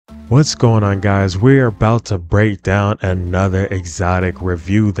What's going on, guys? We're about to break down another exotic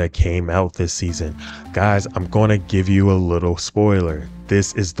review that came out this season. Guys, I'm going to give you a little spoiler.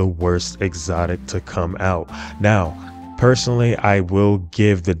 This is the worst exotic to come out. Now, personally, I will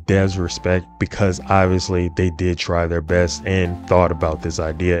give the devs respect because obviously they did try their best and thought about this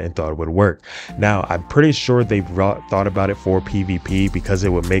idea and thought it would work. Now, I'm pretty sure they thought about it for PvP because it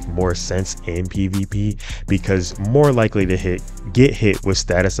would make more sense in PvP, because more likely to get hit with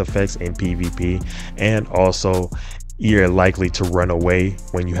status effects in PvP, and also you're likely to run away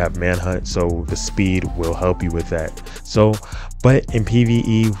when you have manhunt, so the speed will help you with that. So but in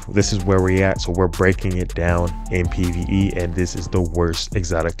PvE, this is where we're at, so we're breaking it down in PvE, and this is the worst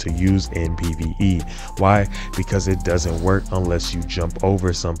exotic to use in PvE. Why? Because it doesn't work unless you jump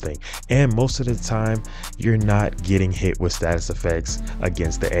over something, and most of the time you're not getting hit with status effects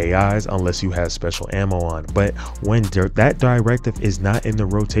against the AIs unless you have special ammo on. But when that directive is not in the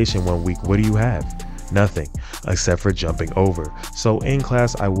rotation 1 week, what do you have? Nothing except for jumping over. So in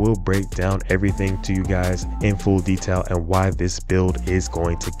class, I will break down everything to you guys in full detail and why this build is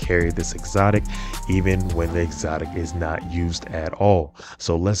going to carry this exotic even when the exotic is not used at all.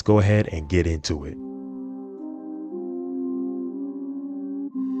 So let's go ahead and get into it.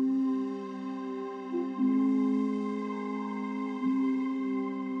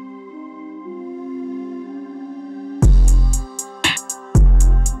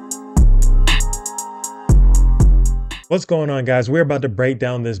 What's going on, guys? We're about to break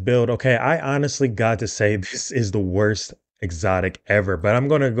down this build. Okay, I honestly got to say this is the worst exotic ever, but I'm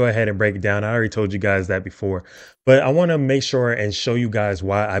going to go ahead and break it down. I already told you guys that before, but I want to make sure and show you guys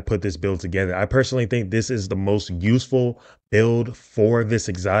why I put this build together. I personally think this is the most useful build for this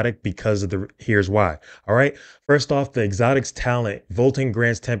exotic because of here's why. All right, first off, the exotic's talent: Volting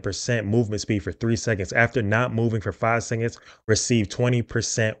grants 10% movement speed for 3 seconds. After not moving for 5 seconds, receive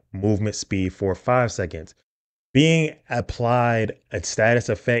 20% movement speed for 5 seconds. Being applied, a status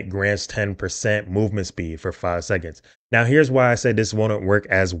effect grants 10% movement speed for 5 seconds. Now, here's why I said this won't work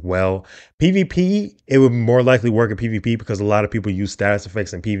as well. PvP, it would more likely work in PvP because a lot of people use status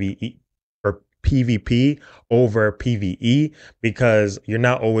effects in PvE or PvP over PvE because you're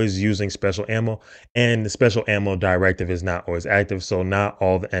not always using special ammo, and the special ammo directive is not always active. So not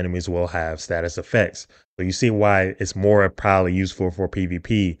all the enemies will have status effects. So you see why it's more probably useful for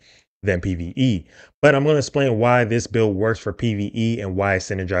PvP than PvE. But I'm going to explain why this build works for PvE and why it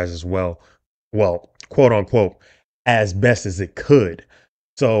synergizes well, quote unquote, as best as it could.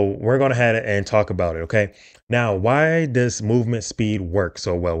 So we're going to head and talk about it. Okay. Now, why does movement speed work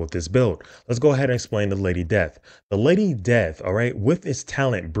so well with this build? Let's go ahead and explain the Lady Death. The Lady Death, all right, with its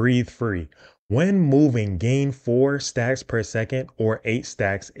talent, Breathe Free. When moving, gain 4 stacks per second or 8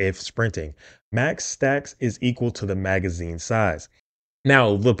 stacks if sprinting. Max stacks is equal to the magazine size.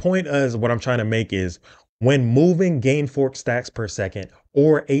 Now, the point is what I'm trying to make is when moving, gain 4 stacks per second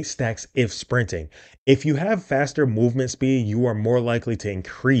or 8 stacks if sprinting. If you have faster movement speed, you are more likely to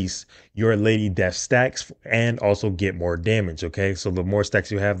increase your Lady Death stacks and also get more damage. Okay, so the more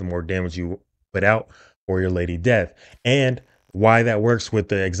stacks you have, the more damage you put out for your Lady Death. And why that works with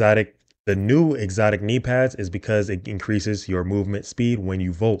the new exotic Kneepads is because it increases your movement speed when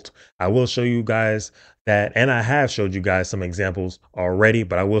you volt. I will show you guys that, and I have showed you guys some examples already,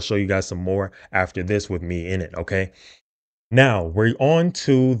 but I will show you guys some more after this with me in it. Okay, now we're on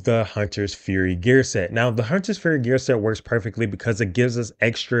to the Hunter's Fury gear set. Now the Hunter's Fury gear set works perfectly because it gives us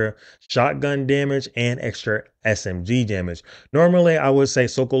extra shotgun damage and extra SMG damage. Normally I would say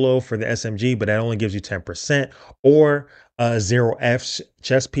Sokolo for the SMG, but that only gives you 10%, or Zero F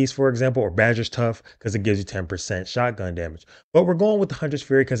chest piece, for example, or Badger's Tough, because it gives you 10% shotgun damage. But we're going with the Hunter's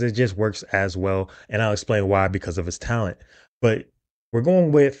Fury because it just works as well, and I'll explain why, because of its talent. But we're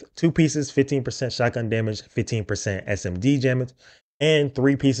going with 2 pieces, 15% shotgun damage, 15% SMD damage, and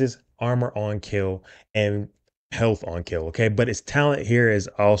 3 pieces armor on kill and health on kill. Okay, but its talent here is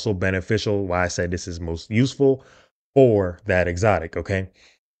also beneficial. Why I said this is most useful for that exotic. Okay.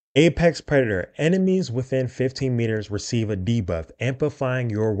 Apex Predator. Enemies within 15 meters receive a debuff, amplifying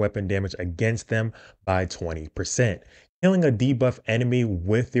your weapon damage against them by 20%. Killing a debuff enemy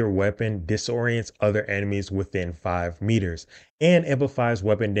with your weapon disorients other enemies within 5 meters and amplifies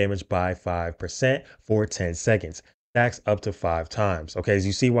weapon damage by 5% for 10 seconds. Stacks up to 5 times. Okay, as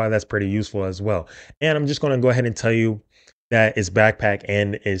you see why that's pretty useful as well. And I'm just going to go ahead and tell you that its backpack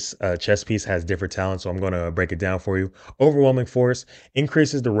and its chest piece has different talents, so I'm going to break it down for you. Overwhelming Force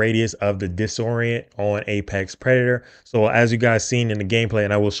increases the radius of the disorient on Apex Predator. So as you guys seen in the gameplay,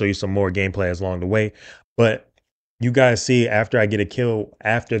 and I will show you some more gameplay along the way, but you guys see after I get a kill,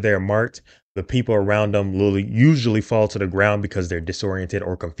 after they're marked, the people around them will usually fall to the ground because they're disoriented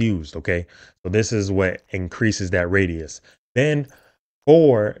or confused. Okay. So this is what increases that radius. Then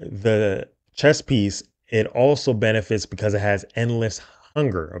for the chess piece, it also benefits because it has endless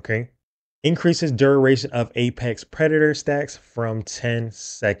hunger. Okay. Increases duration of apex predator stacks from 10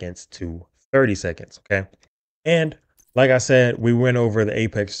 seconds to 30 seconds. Okay. And like I said, we went over the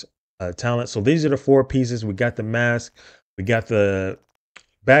apex talent. So these are the four pieces. We got the mask, we got the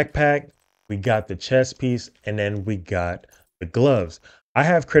backpack, we got the chest piece, and then we got the gloves. I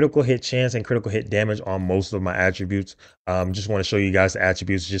have critical hit chance and critical hit damage on most of my attributes. Just want to show you guys the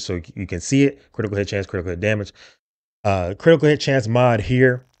attributes just so you can see it. Critical hit chance, critical hit damage. Critical hit chance mod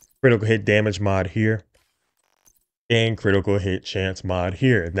here, critical hit damage mod here, and critical hit chance mod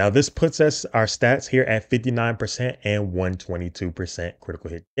here. Now this puts us our stats here at 59% and 122% critical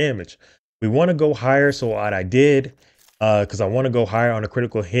hit damage. We want to go higher, so what I did, because I want to go higher on the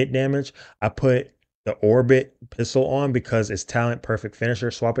critical hit damage, I put the orbit pistol on because it's talent perfect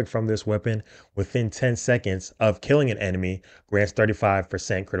finisher. Swapping from this weapon within 10 seconds of killing an enemy grants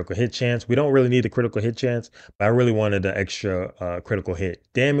 35% critical hit chance. We don't really need the critical hit chance, but I really wanted the extra critical hit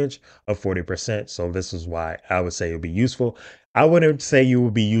damage of 40%. So this is why I would say it would be useful. I wouldn't say you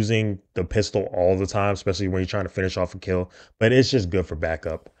would be using the pistol all the time, especially when you're trying to finish off a kill, but it's just good for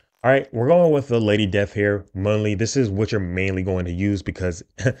backup. All right, we're going with the Lady Death here. Mainly, this is what you're mainly going to use because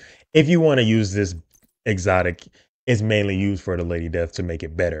if you want to use this exotic, it's mainly used for the Lady Death to make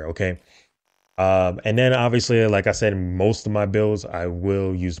it better. Okay. And then obviously, like I said, in most of my builds, I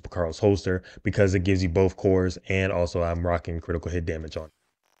will use the Picaro's holster because it gives you both cores and also I'm rocking critical hit damage on.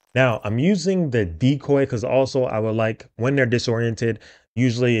 Now I'm using the decoy because also I would like when they're disoriented,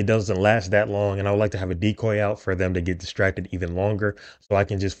 usually it doesn't last that long. And I would like to have a decoy out for them to get distracted even longer. So I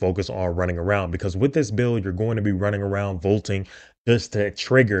can just focus on running around because with this build, you're going to be running around vaulting just to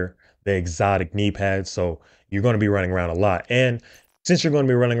trigger the exotic knee pads. So you're going to be running around a lot. And since you're going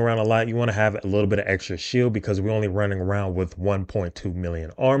to be running around a lot, you want to have a little bit of extra shield because we're only running around with 1.2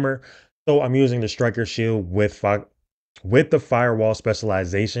 million armor. So I'm using the striker shield with the firewall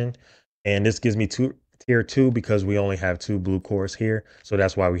specialization, and this gives me tier 2 because we only have 2 blue cores here, so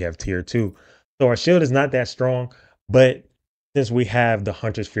that's why we have tier 2. So our shield is not that strong, but since we have the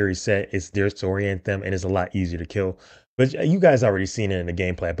Hunter's Fury set, it's there to orient them and it's a lot easier to kill. But you guys already seen it in the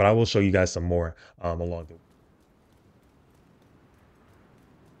gameplay, but I will show you guys some more along the way.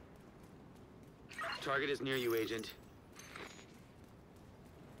 Target is near you, Agent.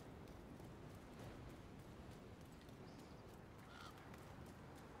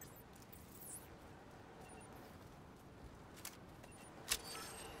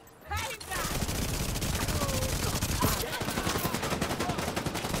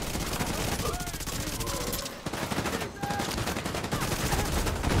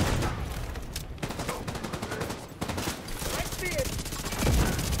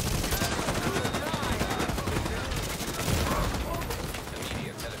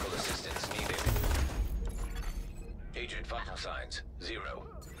 Agent vital signs 0.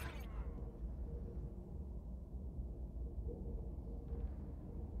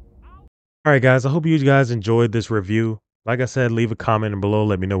 All right, guys, I hope you guys enjoyed this review. Like I said, leave a comment below.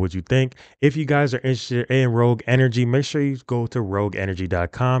 Let me know what you think. If you guys are interested in Rogue Energy, make sure you go to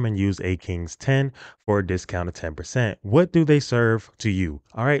rogueenergy.com and use AKingsCreation for a discount of 10%. What do they serve to you?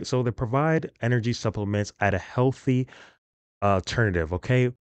 All right, so they provide energy supplements at a healthy alternative,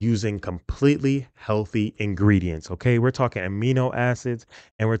 okay? Using completely healthy ingredients, okay? We're talking amino acids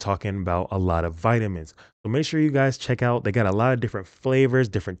and we're talking about a lot of vitamins. So make sure you guys check out. They got a lot of different flavors,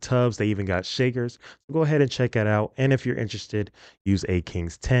 different tubs. They even got shakers. So go ahead and check that out. And if you're interested, use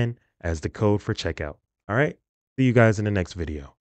AKings10 as the code for checkout. All right? See you guys in the next video.